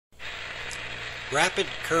Rapid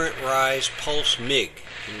current rise Pulse MIG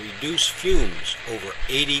can reduce fumes over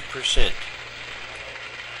 80%.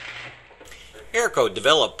 Airco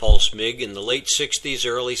developed Pulse MIG in the late 60s,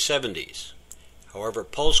 early 70s. However,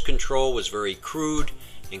 pulse control was very crude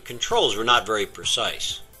and controls were not very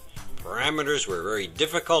precise. Parameters were very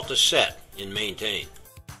difficult to set and maintain.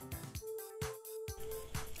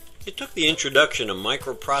 It took the introduction of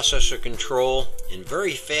microprocessor control and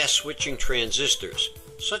very fast switching transistors,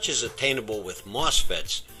 such as attainable with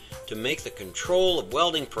MOSFETs, to make the control of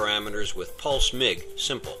welding parameters with Pulse MIG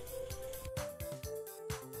simple.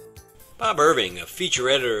 Bob Irving, a feature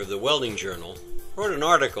editor of the Welding Journal, wrote an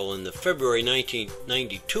article in the February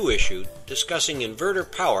 1992 issue discussing inverter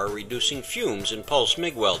power reducing fumes in Pulse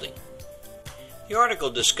MIG welding. The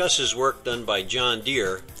article discusses work done by John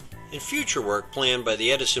Deere and future work planned by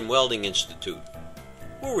the Edison Welding Institute.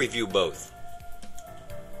 We'll review both.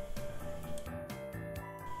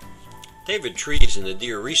 David Trees in the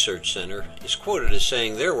Deere Research Center is quoted as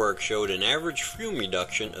saying their work showed an average fume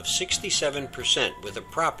reduction of 67% with a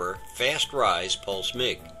proper fast rise Pulse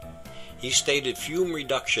MIG. He stated fume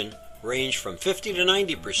reduction ranged from 50 to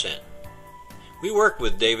 90%. We worked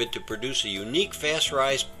with David to produce a unique fast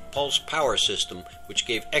rise pulse power system which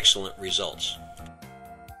gave excellent results.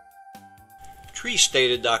 Trees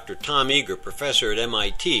stated Dr. Tom Eager, professor at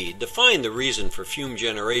MIT, defined the reason for fume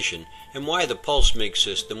generation and why the Pulse MIG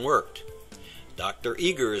system worked. Dr.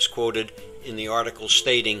 Eager is quoted in the article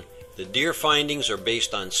stating, "The Deere findings are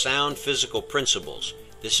based on sound physical principles.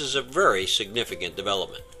 This is a very significant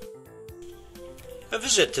development." A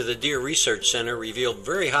visit to the Deere Research Center revealed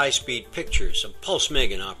very high-speed pictures of Pulse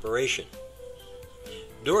MIG in operation.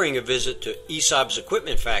 During a visit to ESAB's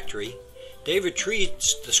equipment factory, David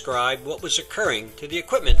Trees described what was occurring to the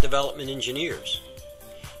equipment development engineers.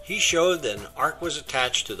 He showed that an arc was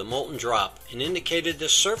attached to the molten drop and indicated the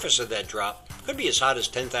surface of that drop could be as hot as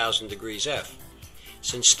 10,000 degrees F.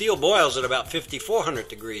 Since steel boils at about 5,400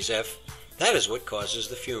 degrees F, that is what causes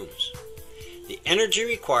the fumes. The energy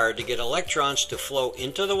required to get electrons to flow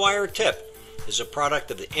into the wire tip is a product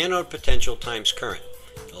of the anode potential times current.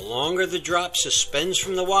 The longer the drop suspends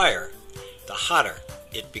from the wire, the hotter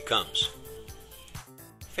it becomes.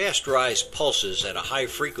 Fast rise pulses at a high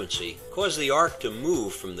frequency cause the arc to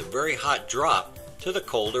move from the very hot drop to the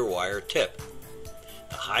colder wire tip.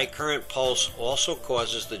 The high current pulse also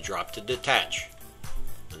causes the drop to detach.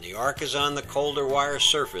 When the arc is on the colder wire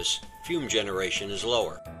surface, fume generation is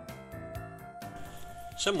lower.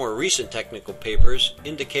 Some more recent technical papers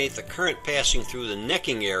indicate the current passing through the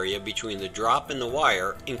necking area between the drop and the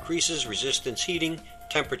wire increases resistance heating,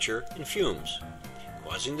 temperature, and fumes.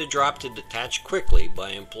 Causing the drop to detach quickly by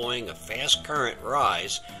employing a fast current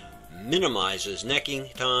rise minimizes necking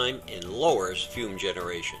time and lowers fume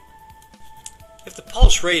generation. If the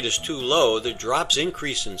pulse rate is too low, the drops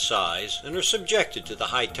increase in size and are subjected to the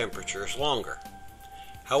high temperatures longer.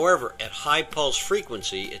 However, at high pulse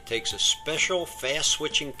frequency, it takes a special fast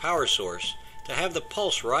switching power source to have the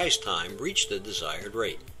pulse rise time reach the desired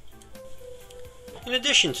rate. In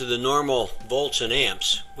addition to the normal volts and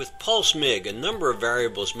amps, with Pulse MIG a number of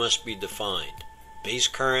variables must be defined: base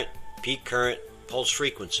current, peak current, pulse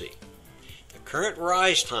frequency. The current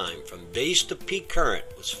rise time from base to peak current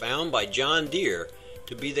was found by John Deere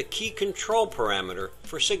to be the key control parameter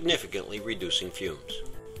for significantly reducing fumes.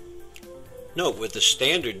 Note, with the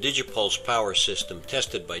standard Digipulse power system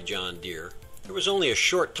tested by John Deere, there was only a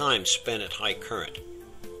short time spent at high current.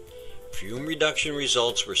 Fume reduction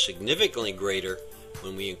results were significantly greater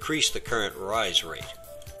when we increased the current rise rate.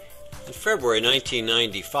 In February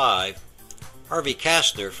 1995, Harvey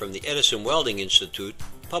Kastner from the Edison Welding Institute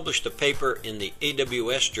published a paper in the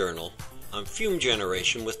AWS Journal on fume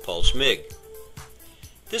generation with Pulse MIG.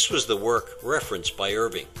 This was the work referenced by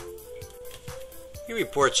Irving. He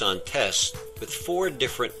reports on tests with 4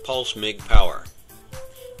 different Pulse MIG power.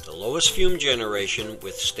 The lowest fume generation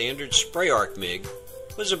with standard spray arc MIG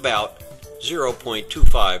was about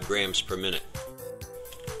 0.25 grams per minute.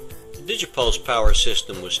 The Digipulse power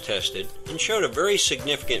system was tested and showed a very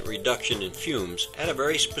significant reduction in fumes at a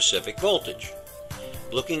very specific voltage.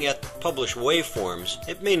 Looking at the published waveforms,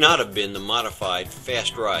 it may not have been the modified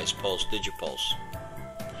fast rise Pulse Digipulse.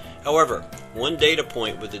 However, one data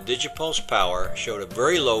point with the Digipulse power showed a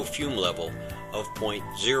very low fume level of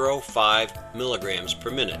 0.05 milligrams per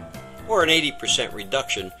minute, or an 80%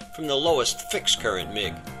 reduction from the lowest fixed current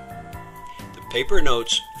MIG. The paper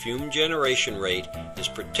notes fume generation rate is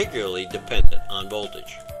particularly dependent on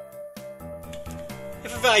voltage.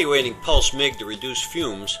 If evaluating Pulse MIG to reduce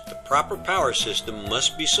fumes, the proper power system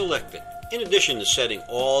must be selected, in addition to setting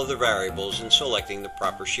all the variables and selecting the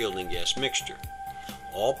proper shielding gas mixture.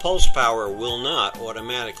 all pulse power will not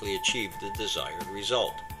automatically achieve the desired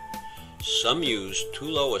result. Some use too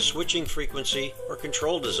low a switching frequency or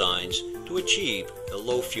control designs to achieve the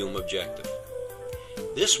low fume objective.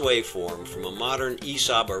 This waveform from a modern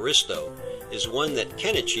ESOB Aristo is one that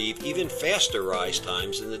can achieve even faster rise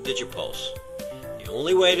times than the digipulse. The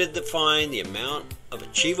only way to define the amount of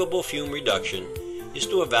achievable fume reduction is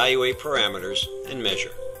to evaluate parameters and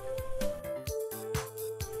measure.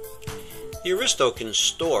 The Aristo can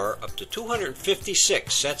store up to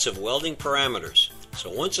 256 sets of welding parameters, so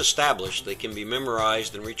once established they can be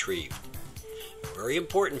memorized and retrieved. A very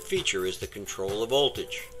important feature is the control of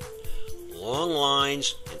voltage. Long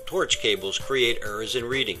lines and torch cables create errors in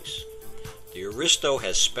readings. The Aristo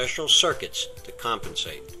has special circuits to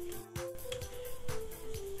compensate.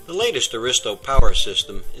 The latest Aristo power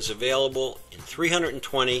system is available in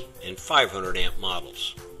 320 and 500 amp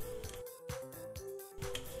models.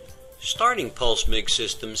 Starting Pulse MIG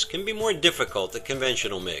systems can be more difficult than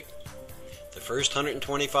conventional MIG. The first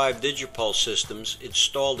 125 digipulse systems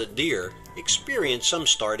installed at Deere experienced some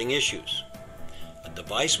starting issues. A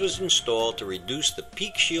device was installed to reduce the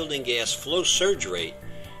peak shielding gas flow surge rate,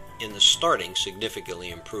 and the starting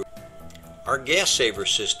significantly improved. Our gas saver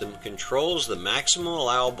system controls the maximum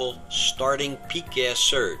allowable starting peak gas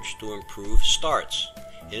surge to improve starts,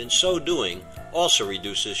 and in so doing also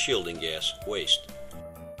reduces shielding gas waste.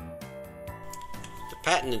 The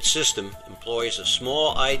patented system employs a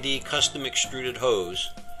small ID custom extruded hose,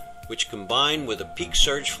 which combined with a peak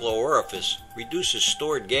surge flow orifice reduces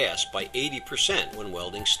stored gas by 80% when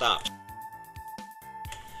welding stops.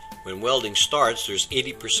 When welding starts, there's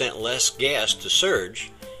 80% less gas to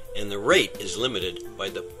surge, and the rate is limited by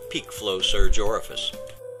the peak flow surge orifice.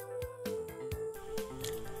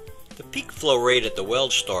 The peak flow rate at the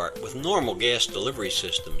weld start with normal gas delivery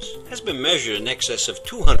systems has been measured in excess of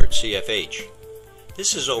 200 CFH.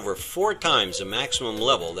 This is over 4 times the maximum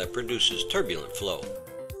level that produces turbulent flow.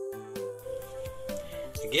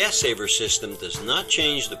 The gas saver system does not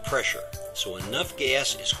change the pressure, so enough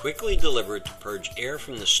gas is quickly delivered to purge air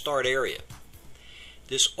from the start area.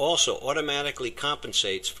 This also automatically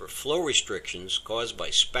compensates for flow restrictions caused by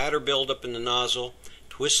spatter buildup in the nozzle,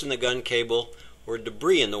 twists in the gun cable, or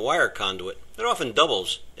debris in the wire conduit that often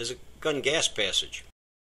doubles as a gun gas passage.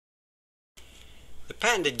 The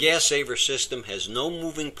patented gas saver system has no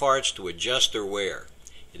moving parts to adjust or wear.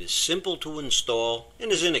 It is simple to install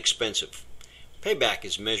and is inexpensive. Payback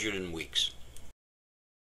is measured in weeks.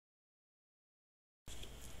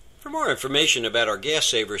 For more information about our gas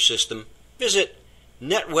saver system, visit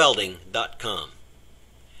netwelding.com.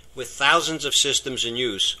 With thousands of systems in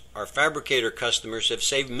use, our fabricator customers have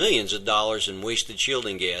saved millions of dollars in wasted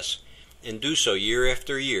shielding gas and do so year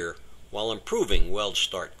after year while improving weld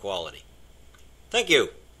start quality. Thank you.